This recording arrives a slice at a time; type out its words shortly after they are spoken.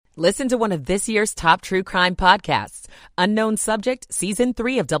Listen to one of this year's top true crime podcasts. Unknown Subject, Season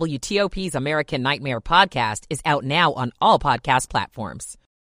 3 of WTOP's American Nightmare podcast is out now on all podcast platforms.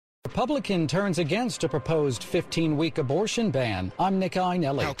 Republican turns against a proposed 15-week abortion ban. I'm Nick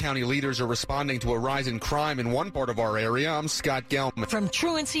Einelli. How county leaders are responding to a rise in crime in one part of our area. I'm Scott Gelman. From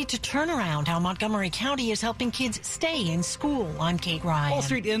truancy to turnaround, how Montgomery County is helping kids stay in school. I'm Kate Ryan. Wall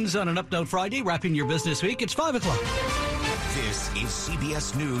Street ends on an up-note Friday, wrapping your business week. It's 5 o'clock. This is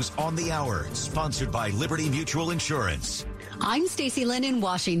CBS News on the Hour, sponsored by Liberty Mutual Insurance. I'm Stacey Lynn in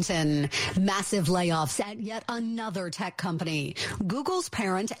Washington. Massive layoffs at yet another tech company. Google's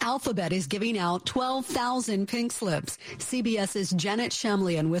parent Alphabet is giving out 12,000 pink slips. CBS's Janet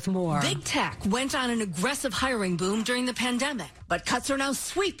Shamlian with more. Big tech went on an aggressive hiring boom during the pandemic, but cuts are now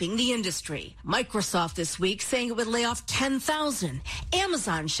sweeping the industry. Microsoft this week saying it would lay off 10,000.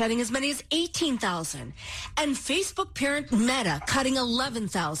 Amazon shedding as many as 18,000. And Facebook parent Meta cutting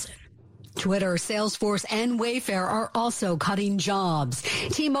 11,000. Twitter, Salesforce, and Wayfair are also cutting jobs.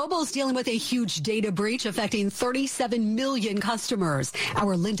 T-Mobile's dealing with a huge data breach affecting 37 million customers.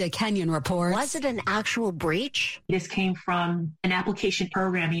 Our Linda Kenyon reports. Was it an actual breach? This came from an application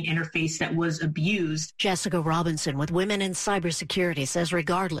programming interface that was abused. Jessica Robinson with Women in Cybersecurity says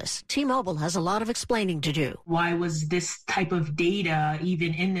regardless, T-Mobile has a lot of explaining to do. Why was this type of data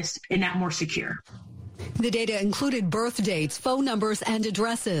even in that more secure? The data included birth dates, phone numbers, and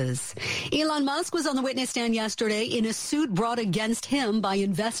addresses. Elon Musk was on the witness stand yesterday in a suit brought against him by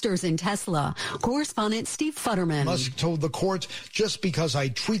investors in Tesla. Correspondent Steve Futterman. Musk told the court, just because I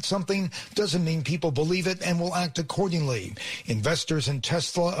tweet something doesn't mean people believe it and will act accordingly. Investors in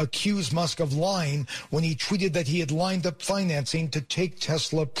Tesla accused Musk of lying when he tweeted that he had lined up financing to take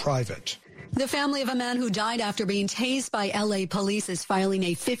Tesla private. The family of a man who died after being tased by L.A. police is filing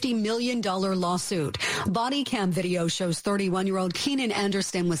a $50 million lawsuit. Body cam video shows 31-year-old Keenan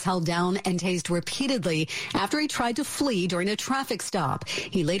Anderson was held down and tased repeatedly after he tried to flee during a traffic stop.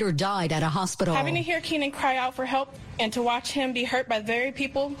 He later died at a hospital. Having to hear Keenan cry out for help and to watch him be hurt by the very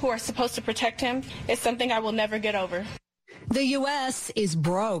people who are supposed to protect him is something I will never get over. The U.S. is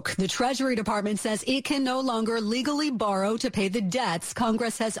broke. The Treasury Department says it can no longer legally borrow to pay the debts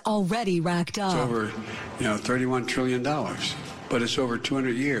Congress has already racked up. It's over, $31 trillion, but it's over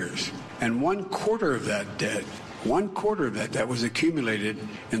 200 years. And one quarter of that debt was accumulated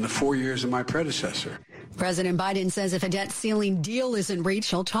in the 4 years of my predecessor. President Biden says if a debt ceiling deal isn't reached,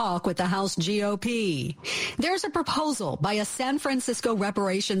 he'll talk with the House GOP. There's a proposal by a San Francisco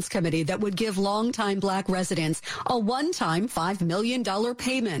reparations committee that would give longtime black residents a one-time $5 million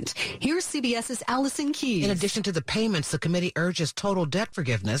payment. Here's CBS's Allison Keyes. In addition to the payments, the committee urges total debt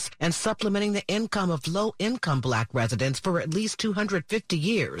forgiveness and supplementing the income of low-income black residents for at least 250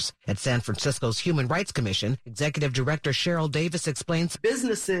 years. At San Francisco's Human Rights Commission, Executive Director Cheryl Davis explains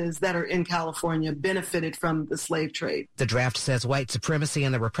businesses that are in California benefited from the slave trade. The draft says white supremacy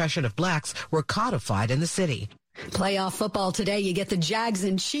and the repression of blacks were codified in the city. Playoff football today, you get the Jags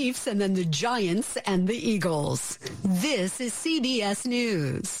and Chiefs and then the Giants and the Eagles. This is CBS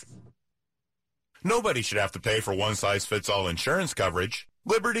News. Nobody should have to pay for one-size-fits-all insurance coverage.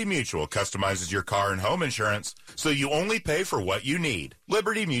 Liberty Mutual customizes your car and home insurance so you only pay for what you need.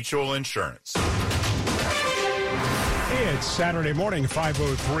 Liberty Mutual Insurance. It's Saturday morning,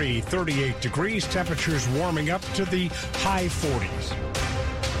 5:03, 38 degrees. Temperatures warming up to the high 40s.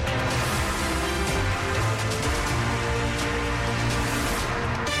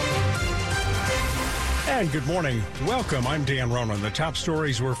 And good morning. Welcome. I'm Dan Ronan. The top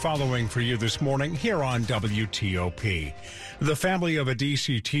stories we're following for you this morning here on WTOP. The family of a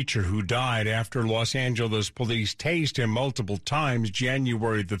D.C. teacher who died after Los Angeles police tased him multiple times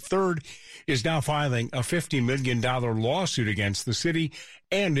January the 3rd is now filing a $50 million lawsuit against the city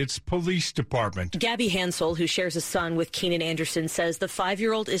and its police department. Gabby Hansel, who shares a son with Keenan Anderson, says the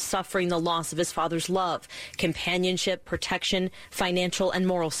 5-year-old is suffering the loss of his father's love, companionship, protection, financial and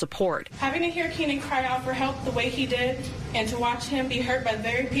moral support. Having to hear Keenan cry out for help the way he did and to watch him be hurt by the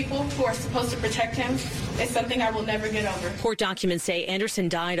very people who are supposed to protect him is something I will never get over. Court documents say Anderson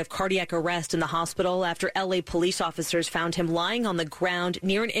died of cardiac arrest in the hospital after L.A. police officers found him lying on the ground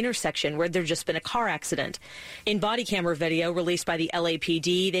near an intersection where there'd just been a car accident. In body camera video released by the LAPD,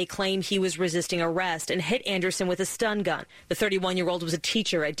 they claim he was resisting arrest and hit Anderson with a stun gun. The 31-year-old was a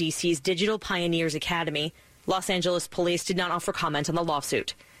teacher at D.C.'s Digital Pioneers Academy. Los Angeles police did not offer comment on the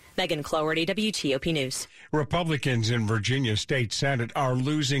lawsuit. Megan Cloherty, WTOP News. Republicans in Virginia State Senate are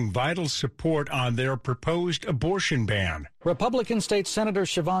losing vital support on their proposed abortion ban. Republican State Senator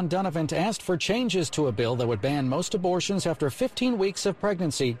Siobhan Dunavant asked for changes to a bill that would ban most abortions after 15 weeks of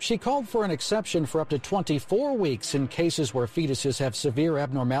pregnancy. She called for an exception for up to 24 weeks in cases where fetuses have severe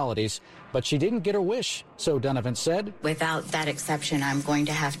abnormalities, but she didn't get her wish. So Dunavant said, without that exception, I'm going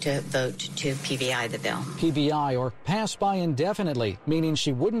to have to vote to PVI the bill. PVI, or pass by indefinitely, meaning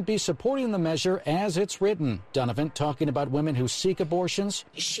she wouldn't be supporting the measure as it's written. Dunavant talking about women who seek abortions.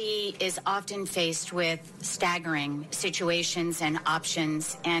 She is often faced with staggering situations and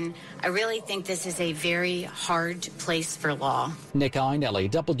options, and I really think this is a very hard place for law. Nick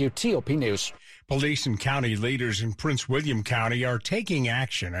Einelli, WTOP News. Police and county leaders in Prince William County are taking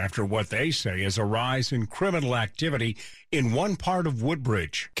action after what they say is a rise in criminal activity in one part of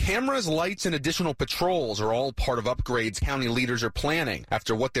Woodbridge. Cameras, lights, and additional patrols are all part of upgrades county leaders are planning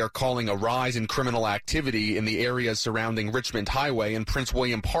after what they're calling a rise in criminal activity in the areas surrounding Richmond Highway and Prince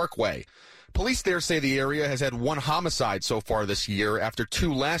William Parkway. Police there say the area has had 1 homicide so far this year after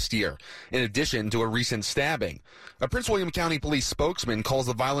 2 last year, in addition to a recent stabbing. A Prince William County police spokesman calls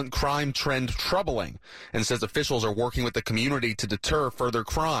the violent crime trend troubling and says officials are working with the community to deter further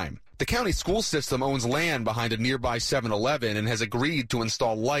crime. The county school system owns land behind a nearby 7-Eleven and has agreed to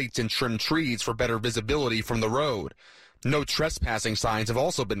install lights and trim trees for better visibility from the road. No trespassing signs have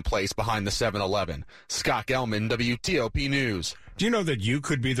also been placed behind the 7-Eleven. Scott Gelman, WTOP News. Do you know that you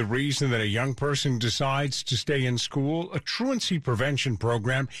could be the reason that a young person decides to stay in school? A truancy prevention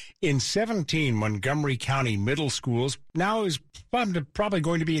program in 17 Montgomery County middle schools now is probably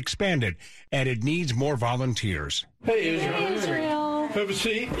going to be expanded, and it needs more volunteers. Hey, Israel. Have a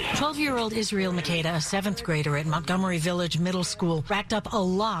seat. 12-year-old Israel Makeda, a 7th grader at Montgomery Village Middle School, racked up a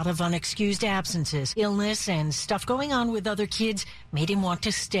lot of unexcused absences. Illness and stuff going on with other kids made him want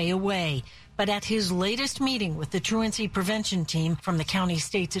to stay away. But at his latest meeting with the truancy prevention team from the county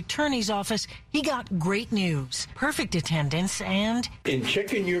state's attorney's office, he got great news. Perfect attendance and... in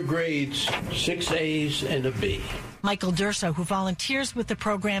checking your grades, 6 A's and a B. Michael Durso, who volunteers with the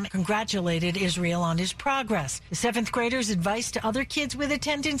program, congratulated Israel on his progress. The 7th grader's advice to other kids with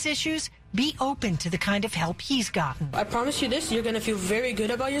attendance issues? Be open to the kind of help he's gotten. I promise you this, you're going to feel very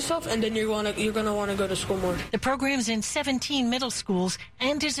good about yourself, and then you're going to want to go to school more. The program's in 17 middle schools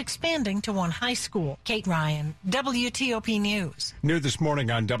and is expanding to 1 high school. Kate Ryan, WTOP News. New this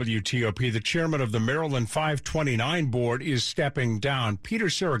morning on WTOP, the chairman of the Maryland 529 board is stepping down. Peter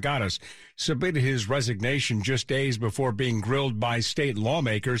Saragatis submitted his resignation just days before being grilled by state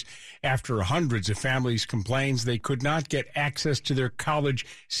lawmakers after hundreds of families complained they could not get access to their college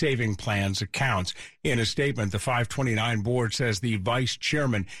saving plans accounts. In a statement, the 529 board says the vice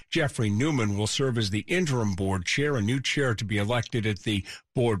chairman, Jeffrey Newman, will serve as the interim board chair, a new chair to be elected at the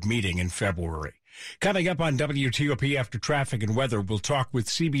board meeting in February. Coming up on WTOP after traffic and weather, we'll talk with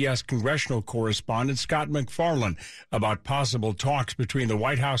CBS congressional correspondent Scott McFarland about possible talks between the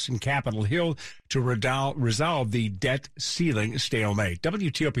White House and Capitol Hill to resolve the debt ceiling stalemate.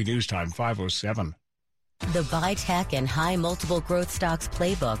 WTOP News Time, 5:07. The buy-tech and high multiple growth stocks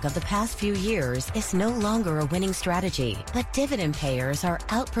playbook of the past few years is no longer a winning strategy, but dividend payers are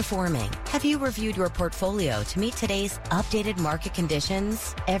outperforming. Have you reviewed your portfolio to meet today's updated market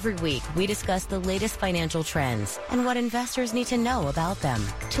conditions? Every week, we discuss the latest financial trends and what investors need to know about them.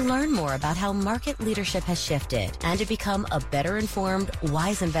 To learn more about how market leadership has shifted and to become a better informed,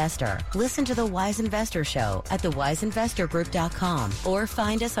 wise investor, listen to The Wise Investor Show at thewiseinvestorgroup.com or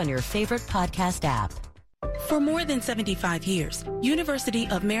find us on your favorite podcast app. For more than 75 years, University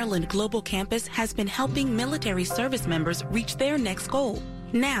of Maryland Global Campus has been helping military service members reach their next goal.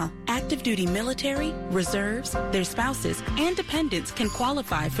 Now, active duty military, reserves, their spouses, and dependents can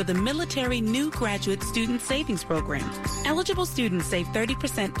qualify for the Military New Graduate Student Savings Program. Eligible students save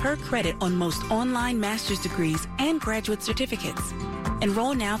 30% per credit on most online master's degrees and graduate certificates.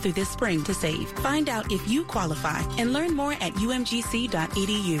 Enroll now through this spring to save. Find out if you qualify and learn more at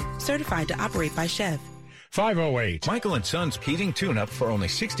umgc.edu. Certified to operate by Chev. 5:08. Michael & Son's heating tune-up for only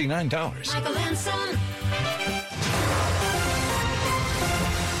 $69. Michael & Son.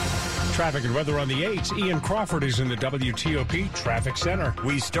 Traffic and weather on the 8s. Ian Crawford is in the WTOP Traffic Center.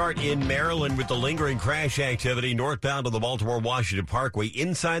 We start in Maryland with the lingering crash activity northbound on the Baltimore-Washington Parkway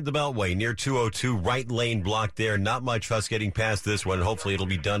inside the Beltway near 202. Right lane blocked there. Not much fuss getting past this one. Hopefully it'll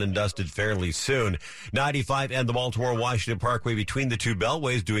be done and dusted fairly soon. 95 and the Baltimore-Washington Parkway between the two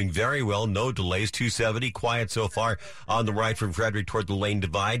Beltways doing very well. No delays. 270 quiet so far on the right from Frederick toward the lane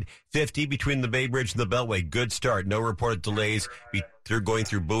divide. 50 between the Bay Bridge and the Beltway. Good start. No reported delays through going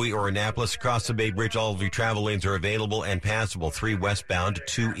through Bowie or Annapolis. Across the Bay Bridge, all of your travel lanes are available and passable. 3 westbound,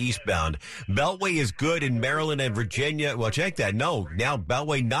 2 eastbound. Beltway is good in Maryland and Virginia. Well, check that. No, now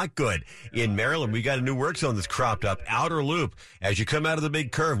Beltway not good. In Maryland, we got a new work zone that's cropped up. Outer Loop. As you come out of the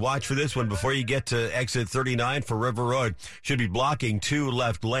big curve, watch for this one before you get to exit 39 for River Road. Should be blocking 2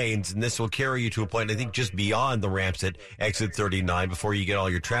 left lanes, and this will carry you to a point, I think, just beyond the ramps at exit 39 before you get all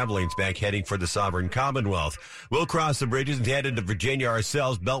your travel lanes back heading for the Sovereign Commonwealth. We'll cross the bridges and head into Virginia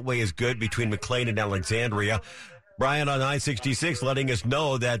ourselves. Beltway is good between McLean and Alexandria. Brian on I-66 letting us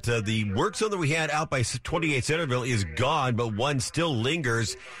know that the work zone that we had out by 28 Centerville is gone, but one still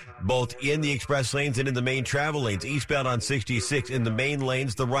lingers both in the express lanes and in the main travel lanes. Eastbound on 66, in the main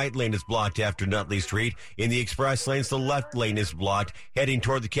lanes, the right lane is blocked after Nutley Street. In the express lanes, the left lane is blocked, heading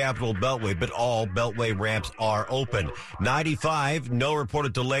toward the Capitol Beltway, but all Beltway ramps are open. 95, no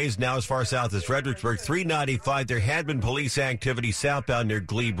reported delays now as far south as Fredericksburg. 395, there had been police activity southbound near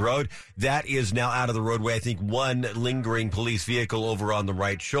Glebe Road. That is now out of the roadway. I think one lingering police vehicle over on the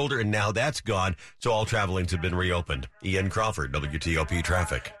right shoulder, and now that's gone, so all travel lanes have been reopened. Ian Crawford, WTOP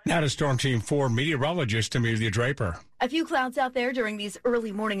Traffic. Now to Storm Team 4 meteorologist Amelia Draper. A few clouds out there during these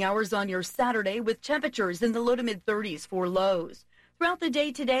early morning hours on your Saturday, with temperatures in the low to mid 30s for lows. Throughout the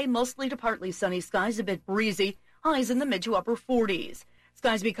day today, mostly to partly sunny skies, a bit breezy, highs in the mid to upper 40s.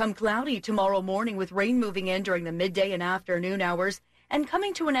 Skies become cloudy tomorrow morning with rain moving in during the midday and afternoon hours and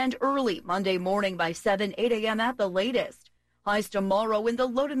coming to an end early Monday morning by 7, 8 a.m. at the latest. Highs tomorrow in the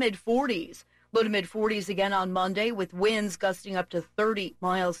low to mid 40s. Low to mid 40s again on Monday with winds gusting up to 30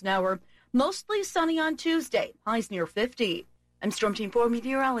 miles an hour. Mostly sunny on Tuesday, highs near 50. I'm Storm Team 4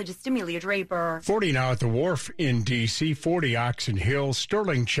 meteorologist Amelia Draper. 40 now at the Wharf in D.C., 40 Oxon Hill.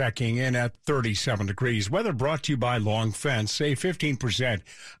 Sterling checking in at 37 degrees. Weather brought to you by Long Fence. Save 15%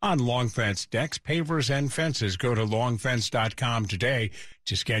 on Long Fence decks, pavers, and fences. Go to longfence.com today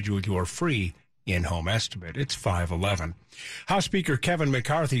to schedule your free in-home estimate. It's 5:11. House Speaker Kevin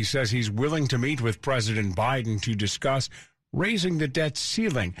McCarthy says he's willing to meet with President Biden to discuss raising the debt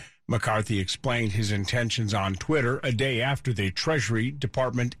ceiling. McCarthy explained his intentions on Twitter a day after the Treasury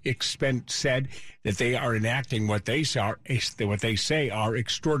Department said that they are enacting what they say are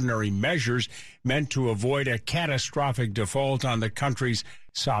extraordinary measures meant to avoid a catastrophic default on the country's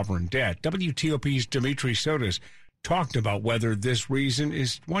sovereign debt. WTOP's Dimitri Sotis talked about whether this reason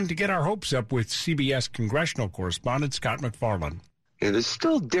is one to get our hopes up with CBS congressional correspondent Scott McFarland. And there's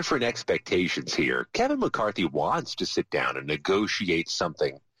still different expectations here. Kevin McCarthy wants to sit down and negotiate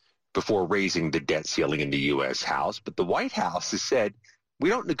something before raising the debt ceiling in the U.S. House, but the White House has said, we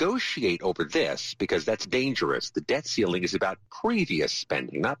don't negotiate over this because that's dangerous. The debt ceiling is about previous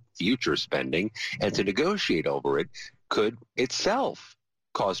spending, not future spending, and to negotiate over it could itself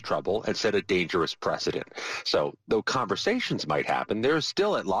cause trouble and set a dangerous precedent. So though conversations might happen, they're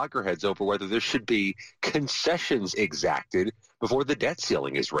still at loggerheads over whether there should be concessions exacted before the debt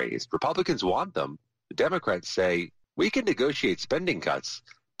ceiling is raised. Republicans want them. The Democrats say we can negotiate spending cuts,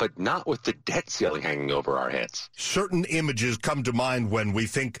 but not with the debt ceiling hanging over our heads. Certain images come to mind when we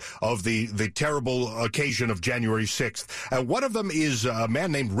think of the terrible occasion of January 6th. One of them is a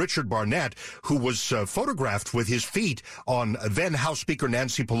man named Richard Barnett, who was photographed with his feet on then House Speaker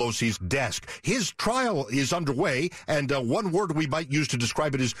Nancy Pelosi's desk. His trial is underway, and one word we might use to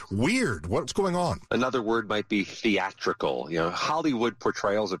describe it is weird. What's going on? Another word might be theatrical. Hollywood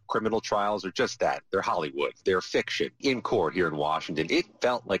portrayals of criminal trials are just that. They're Hollywood. They're fiction. In court here in Washington, it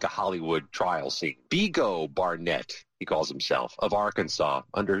felt like a Hollywood trial scene. Bego Barnett, he calls himself, of Arkansas,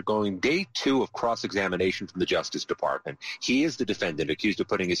 undergoing day 2 of cross-examination from the Justice Department. He is the defendant accused of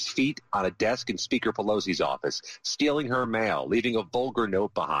putting his feet on a desk in Speaker Pelosi's office, stealing her mail, leaving a vulgar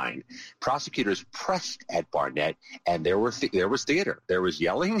note behind. Prosecutors pressed at Barnett, and there was theater. There was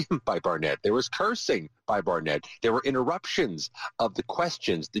yelling by Barnett. There was cursing by Barnett. There were interruptions of the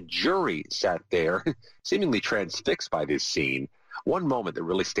questions. The jury sat there, seemingly transfixed by this scene. One moment that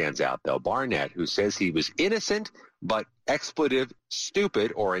really stands out, though, Barnett, who says he was innocent but expletive,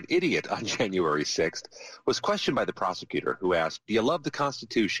 stupid, or an idiot on January 6th, was questioned by the prosecutor, who asked, do you love the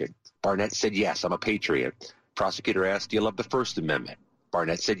Constitution? Barnett said, yes, I'm a patriot. Prosecutor asked, do you love the First Amendment?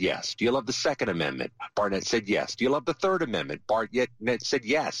 Barnett said, yes. Do you love the Second Amendment? Barnett said, yes. Do you love the Third Amendment? Barnett said,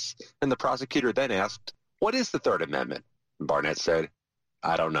 yes. And the prosecutor then asked, what is the Third Amendment? And Barnett said,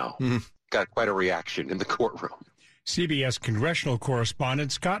 I don't know. Got quite a reaction in the courtroom. CBS congressional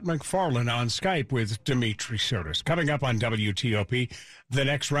correspondent Scott McFarland on Skype with Dimitri Sotis. Coming up on WTOP, the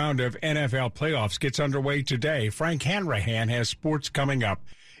next round of NFL playoffs gets underway today. Frank Hanrahan has sports coming up.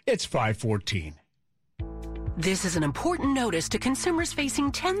 It's 5:14. This is an important notice to consumers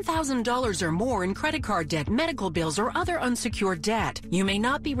facing $10,000 or more in credit card debt, medical bills, or other unsecured debt. You may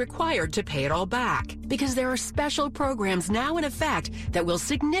not be required to pay it all back because there are special programs now in effect that will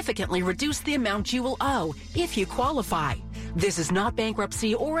significantly reduce the amount you will owe if you qualify. This is not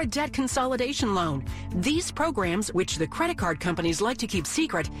bankruptcy or a debt consolidation loan. These programs, which the credit card companies like to keep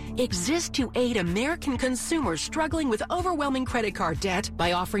secret, exist to aid American consumers struggling with overwhelming credit card debt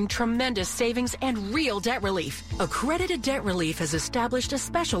by offering tremendous savings and real debt relief. Accredited Debt Relief has established a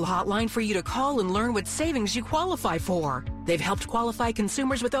special hotline for you to call and learn what savings you qualify for. They've helped qualify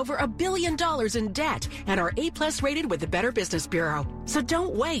consumers with over $1 billion in debt and are A+ rated with the Better Business Bureau. So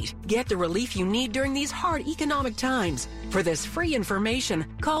don't wait. Get the relief you need during these hard economic times. For this free information,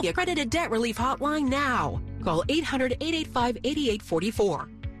 call the Accredited Debt Relief hotline now. Call 800-885-8844.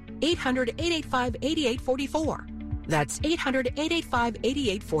 800-885-8844. That's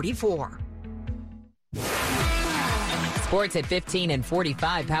 800-885-8844. Sports at 15 and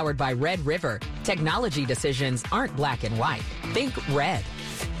 45, powered by Red River. Technology decisions aren't black and white. Think red.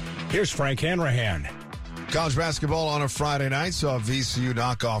 Here's Frank Hanrahan. College basketball on a Friday night saw VCU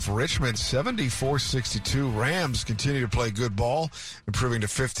knock off Richmond 74-62. Rams continue to play good ball, improving to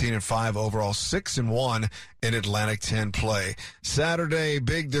 15-5 overall, 6-1 in Atlantic 10 play. Saturday,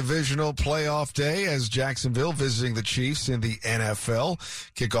 big divisional playoff day as Jacksonville visiting the Chiefs in the NFL.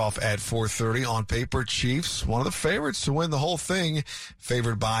 Kickoff at 4:30. On paper, Chiefs, one of the favorites to win the whole thing,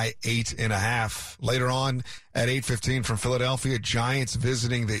 favored by 8.5. Later on at 8:15 from Philadelphia, Giants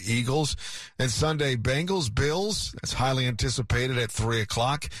visiting the Eagles. And Sunday, Bengals, Bills, that's highly anticipated at 3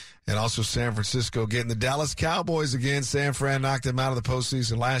 o'clock. And also San Francisco getting the Dallas Cowboys again. San Fran knocked them out of the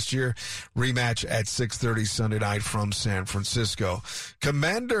postseason last year. Rematch at 6:30 Sunday night from San Francisco.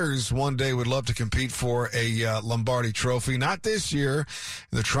 Commanders one day would love to compete for a Lombardi trophy. Not this year.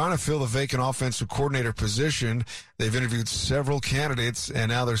 They're trying to fill the vacant offensive coordinator position. They've interviewed several candidates,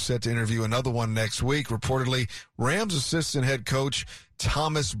 and now they're set to interview another one next week. Reportedly, Rams assistant head coach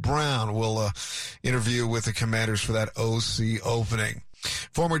Thomas Brown will interview with the Commanders for that OC opening.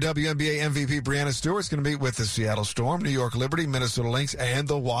 Former WNBA MVP Breanna Stewart's going to meet with the Seattle Storm, New York Liberty, Minnesota Lynx, and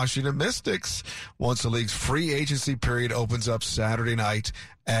the Washington Mystics once the league's free agency period opens up Saturday night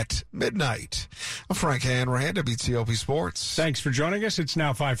at midnight. I'm Frank Hanrahan, WTOP Sports. Thanks for joining us. It's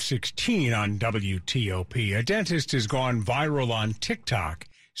now 5:16 on WTOP. A dentist has gone viral on TikTok.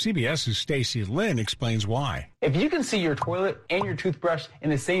 CBS's Stacey Lynn explains why. If you can see your toilet and your toothbrush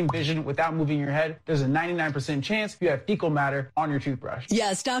in the same vision without moving your head, there's a 99% chance you have fecal matter on your toothbrush.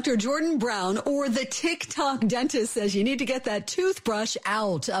 Yes, Dr. Jordan Brown, or the TikTok dentist, says you need to get that toothbrush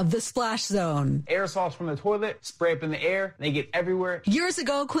out of the splash zone. Aerosols from the toilet spray up in the air. They get everywhere. Years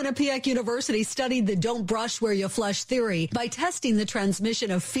ago, Quinnipiac University studied the don't brush where you flush theory by testing the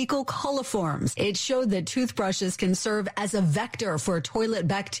transmission of fecal coliforms. It showed that toothbrushes can serve as a vector for toilet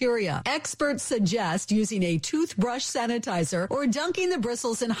bacteria. Experts suggest using a toothbrush sanitizer or dunking the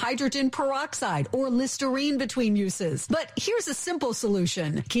bristles in hydrogen peroxide or Listerine between uses. But here's a simple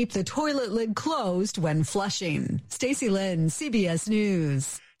solution. Keep the toilet lid closed when flushing. Stacey Lynn, CBS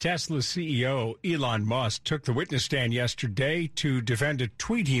News. Tesla CEO Elon Musk took the witness stand yesterday to defend a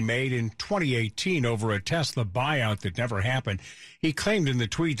tweet he made in 2018 over a Tesla buyout that never happened. He claimed in the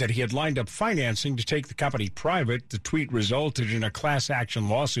tweet that he had lined up financing to take the company private. The tweet resulted in a class action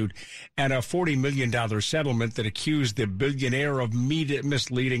lawsuit and a $40 million settlement that accused the billionaire of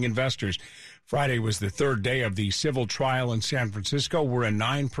misleading investors. Friday was the third day of the civil trial in San Francisco, where a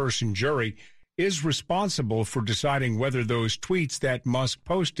 9-person jury is responsible for deciding whether those tweets that Musk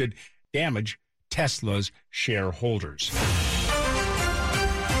posted damage Tesla's shareholders.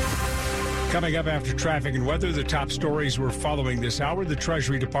 Coming up after traffic and weather, the top stories we're following this hour. The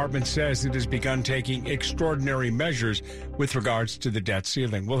Treasury Department says it has begun taking extraordinary measures with regards to the debt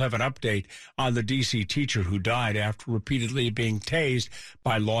ceiling. We'll have an update on the D.C. teacher who died after repeatedly being tased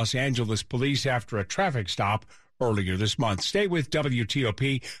by Los Angeles police after a traffic stop earlier this month. Stay with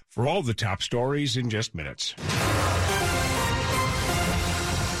WTOP for all the top stories in just minutes.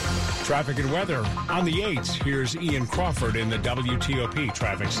 Traffic and weather on the 8s. Here's Ian Crawford in the WTOP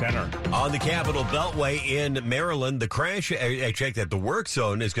Traffic Center. On the Capitol Beltway in Maryland, the crash, I checked that the work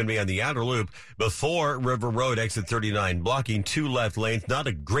zone is going to be on the outer loop before River Road, exit 39, blocking 2 left lanes. Not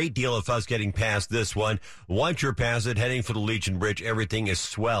a great deal of us getting past this one. Once you're past it, heading for the Legion Bridge, everything is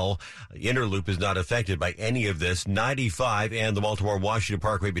swell. Inner loop is not affected by any of this. 95 and the Baltimore-Washington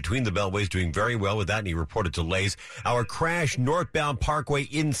Parkway between the Beltways doing very well without any reported delays. Our crash northbound Parkway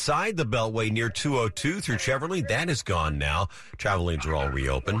inside inside the Beltway near 202 through Cheverly. That is gone now. Travel lanes are all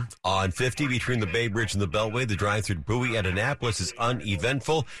reopened. On 50 between the Bay Bridge and the Beltway, the drive-through Bowie at Annapolis is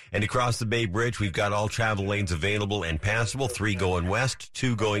uneventful. And across the Bay Bridge, we've got all travel lanes available and passable. 3 going west,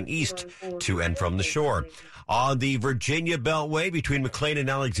 2 going east to and from the shore. On the Virginia Beltway between McLean and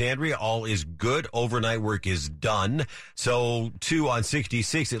Alexandria, all is good. Overnight work is done. So, 2 on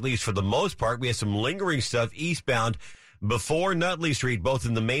 66, at least for the most part. We have some lingering stuff eastbound before Nutley Street, both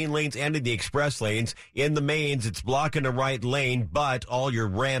in the main lanes and in the express lanes. In the mains, it's blocking the right lane, but all your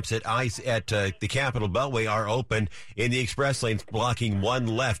ramps at the Capitol Beltway are open. In the express lanes, blocking 1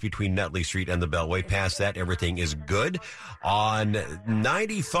 left between Nutley Street and the Beltway. Past that, everything is good. On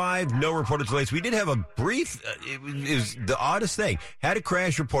 95, no reported delays. We did have a brief, it was the oddest thing. Had a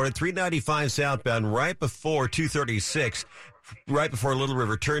crash reported, 395 southbound, right before 236. Right before Little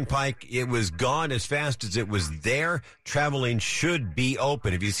River Turnpike. It was gone as fast as it was there. Traveling should be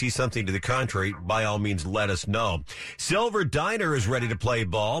open. If you see something to the contrary, by all means, let us know. Silver Diner is ready to play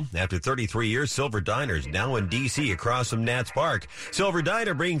ball. After 33 years, Silver Diner is now in D.C. across from Nats Park. Silver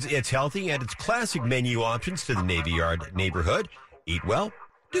Diner brings its healthy and its classic menu options to the Navy Yard neighborhood. Eat well,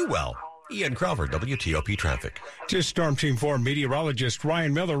 do well. Ian Crawford, WTOP Traffic. To Storm Team 4 meteorologist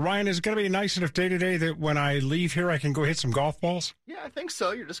Ryan Miller. Ryan, is it going to be a nice enough day today that when I leave here I can go hit some golf balls? Yeah, I think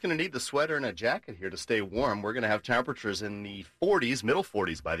so. You're just going to need the sweater and a jacket here to stay warm. We're going to have temperatures in the 40s, middle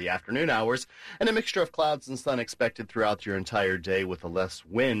 40s by the afternoon hours, and a mixture of clouds and sun expected throughout your entire day with a less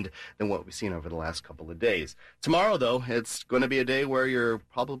wind than what we've seen over the last couple of days. Tomorrow, though, it's going to be a day where you're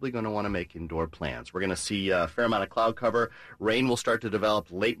probably going to want to make indoor plans. We're going to see a fair amount of cloud cover. Rain will start to develop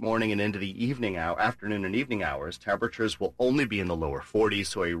late morning and into the afternoon and evening hours. Temperatures will only be in the lower 40s,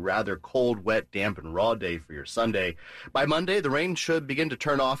 so a rather cold, wet, damp, and raw day for your Sunday. By Monday, the rain should begin to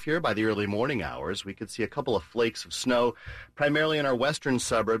turn off here by the early morning hours. We could see a couple of flakes of snow, primarily in our western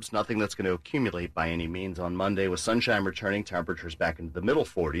suburbs. Nothing that's going to accumulate by any means on Monday. With sunshine returning, temperatures back into the middle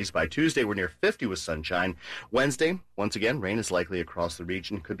 40s. By Tuesday, we're near 50 with sunshine. Wednesday, once again, rain is likely across the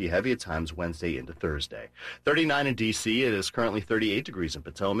region. Could be heavy at times Wednesday into Thursday. 39 in D.C. It is currently 38 degrees in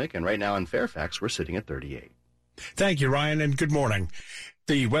Potomac, and right now in Fairfax, we're sitting at 38. Thank you, Ryan, and good morning.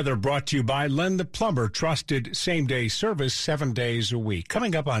 The weather brought to you by Len the Plumber, trusted same-day service 7 days a week.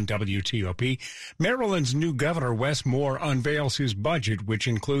 Coming up on WTOP, Maryland's new governor, Wes Moore, unveils his budget, which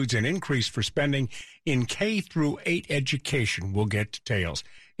includes an increase for spending in K-8 education. We'll get details.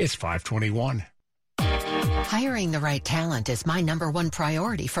 It's 5:21. Hiring the right talent is my #1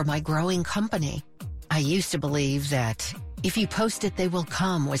 priority for my growing company. I used to believe that if you post it, they will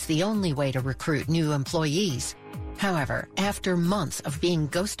come was the only way to recruit new employees. However, after months of being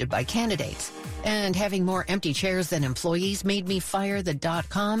ghosted by candidates and having more empty chairs than employees made me fire the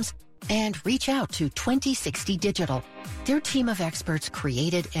 .coms and reach out to 2060 Digital. Their team of experts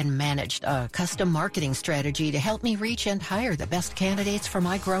created and managed a custom marketing strategy to help me reach and hire the best candidates for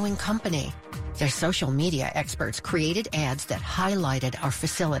my growing company. Their social media experts created ads that highlighted our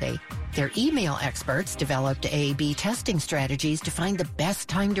facility. Their email experts developed A/B testing strategies to find the best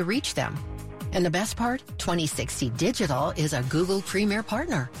time to reach them. And the best part? 2060 Digital is a Google Premier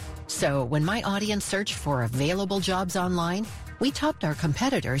Partner. So when my audience searched for available jobs online, we topped our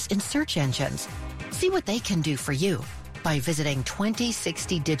competitors in search engines. See what they can do for you by visiting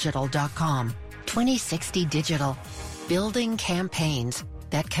 2060digital.com. 2060 Digital, building campaigns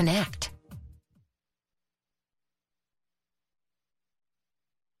that connect.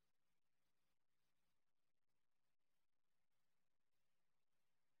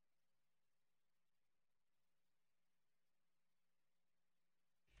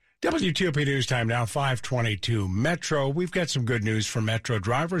 WTOP News Time now, 5:22. Metro, we've got some good news for Metro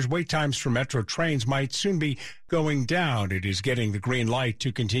drivers. Wait times for Metro trains might soon be going down. It is getting the green light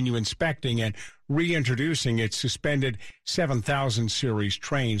to continue inspecting and reintroducing its suspended 7000 series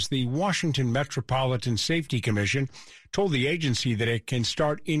trains. The Washington Metropolitan Safety Commission told the agency that it can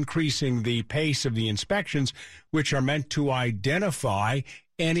start increasing the pace of the inspections, which are meant to identify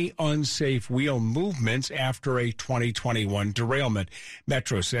any unsafe wheel movements after a 2021 derailment.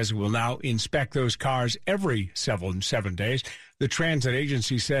 Metro says it will now inspect those cars every 7 days. The transit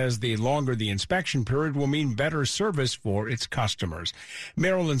agency says the longer the inspection period will mean better service for its customers.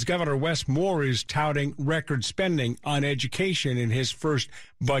 Maryland's Governor Wes Moore is touting record spending on education in his first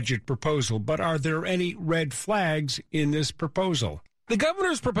budget proposal. But are there any red flags in this proposal? The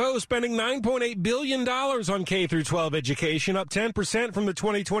governor's proposed spending $9.8 billion on K-12 education, up 10% from the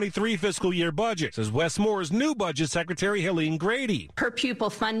 2023 fiscal year budget, says Wes Moore's new budget secretary, Helene Grady. Per pupil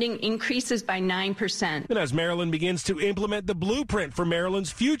funding increases by 9%. And as Maryland begins to implement the blueprint for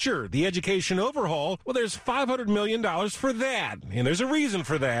Maryland's future, the education overhaul, well, there's $500 million for that. And there's a reason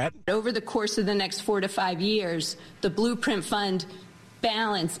for that. Over the course of the next 4 to 5 years, the blueprint fund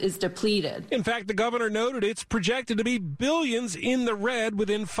balance is depleted. In fact, the governor noted it's projected to be billions in the red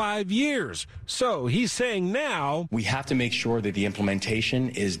within 5 years. So he's saying now we have to make sure that the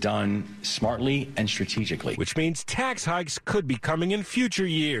implementation is done smartly and strategically. Which means tax hikes could be coming in future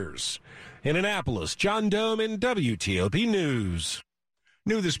years. In Annapolis, John Domen, WTOP News.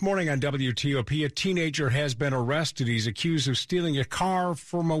 New this morning on WTOP, a teenager has been arrested. He's accused of stealing a car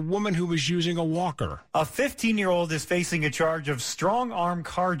from a woman who was using a walker. A 15-year-old is facing a charge of strong-arm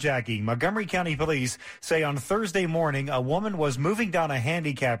carjacking. Montgomery County Police say on Thursday morning, a woman was moving down a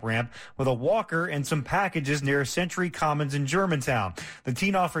handicap ramp with a walker and some packages near Century Commons in Germantown. The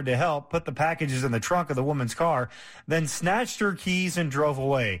teen offered to help, put the packages in the trunk of the woman's car, then snatched her keys and drove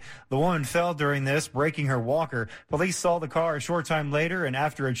away. The woman fell during this, breaking her walker. Police saw the car a short time later and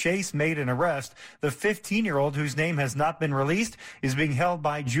after a chase made an arrest. The 15-year-old, whose name has not been released, is being held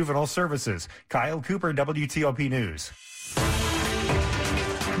by Juvenile Services. Kyle Cooper, WTOP News.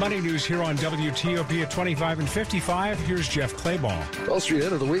 Money news here on WTOP at 25 and 55. Here's Jeff Clayball. Wall Street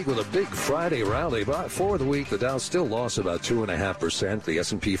ended the week with a big Friday rally. But for the week, the Dow still lost about 2.5%. The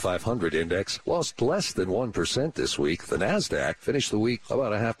S&P 500 index lost less than 1% this week. The NASDAQ finished the week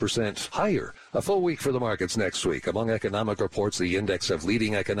about 0.5% higher. A full week for the markets next week. Among economic reports, the index of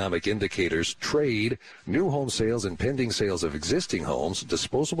leading economic indicators, trade, new home sales and pending sales of existing homes,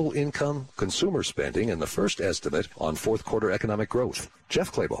 disposable income, consumer spending, and the first estimate on fourth quarter economic growth. Jeff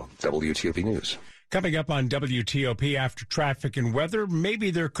Clayball, WTOP News. Coming up on WTOP after traffic and weather,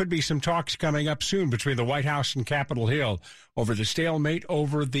 maybe there could be some talks coming up soon between the White House and Capitol Hill over the stalemate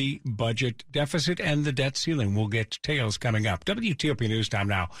over the budget deficit and the debt ceiling. We'll get details coming up. WTOP News time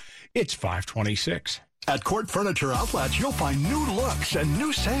now. It's 5:26. At Court Furniture Outlets, you'll find new looks and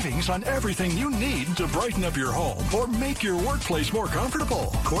new savings on everything you need to brighten up your home or make your workplace more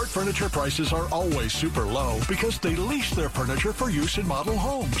comfortable. Court Furniture prices are always super low because they lease their furniture for use in model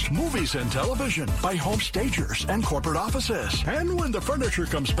homes, movies, and television by home stagers and corporate offices. And when the furniture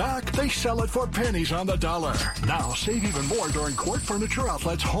comes back, they sell it for pennies on the dollar. Now, save even more during Court Furniture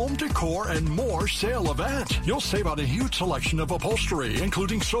Outlets' Home Decor and More sale event. You'll save on a huge selection of upholstery,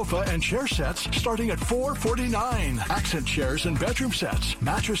 including sofa and chair sets, starting at $449. Accent chairs and bedroom sets,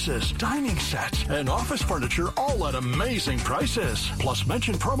 mattresses, dining sets, and office furniture all at amazing prices. Plus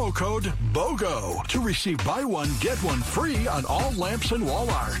mention promo code BOGO to receive buy one, get one free on all lamps and wall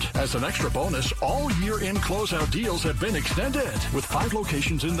art. As an extra bonus, all year-end closeout deals have been extended with 5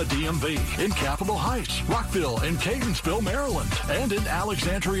 locations in the DMV, in Capitol Heights, Rockville, and Catonsville, Maryland, and in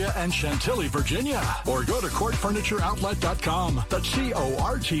Alexandria and Chantilly, Virginia. Or go to CourtFurnitureOutlet.com. That's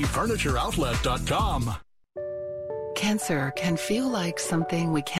CORT FurnitureOutlet.com. Cancer can feel like something we can't